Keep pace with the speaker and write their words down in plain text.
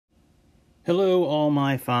Hello, all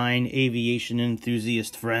my fine aviation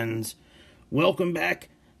enthusiast friends. Welcome back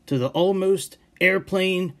to the Almost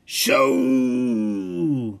Airplane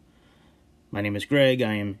Show! My name is Greg.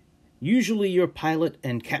 I am usually your pilot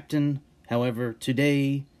and captain. However,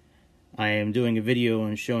 today I am doing a video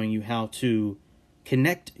on showing you how to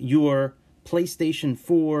connect your PlayStation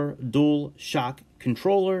 4 DualShock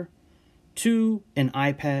controller to an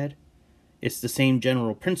iPad. It's the same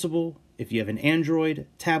general principle. If you have an Android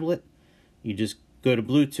tablet, you just go to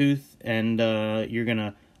Bluetooth and you're going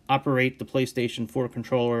to operate the PlayStation 4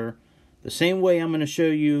 controller the same way I'm going to show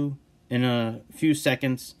you in a few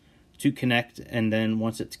seconds to connect. And then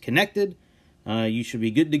once it's connected, you should be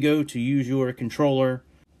good to go to use your controller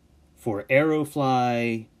for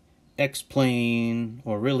Aerofly, X-Plane,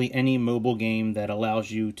 or really any mobile game that allows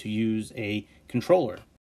you to use a controller.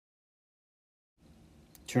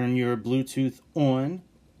 Turn your Bluetooth on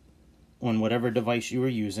whatever device you are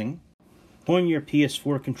using. On your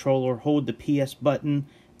PS4 controller, hold the PS button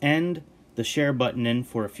and the share button in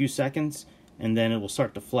for a few seconds, and then it will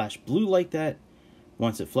start to flash blue like that.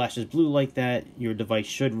 Once it flashes blue like that, your device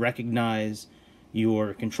should recognize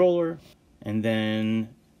your controller, and then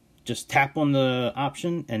just tap on the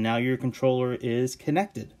option, and now your controller is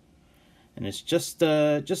connected. And it's just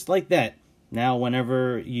like that. Now,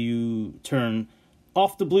 whenever you turn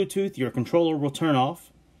off the Bluetooth, your controller will turn off.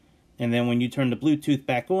 And then when you turn the Bluetooth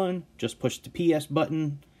back on, just push the PS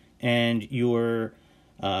button and your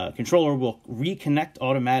controller will reconnect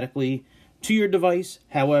automatically to your device.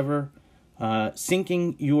 However,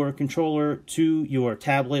 syncing your controller to your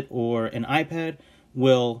tablet or an iPad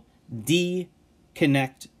will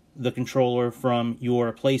disconnect the controller from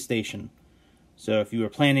your PlayStation. So if you are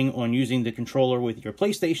planning on using the controller with your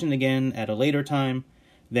PlayStation again at a later time,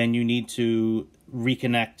 then you need to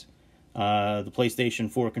reconnect the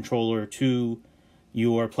PlayStation 4 controller to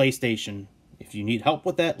your PlayStation. If you need help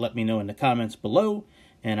with that, let me know in the comments below,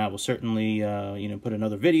 and I will certainly put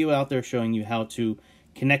another video out there showing you how to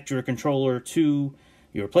connect your controller to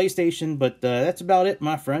your PlayStation. But that's about it,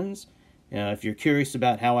 my friends. If you're curious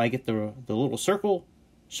about how I get the little circle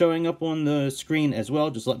showing up on the screen as well,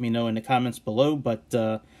 just let me know in the comments below. But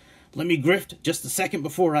let me grift just a second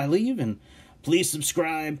before I leave, and please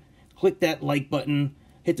subscribe, click that like button,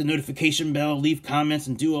 hit the notification bell, leave comments,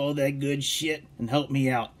 and do all that good shit, and help me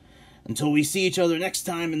out. Until we see each other next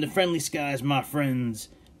time in the friendly skies, my friends,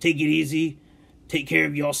 take it easy, take care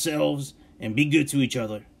of yourselves, and be good to each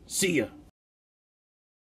other. See ya.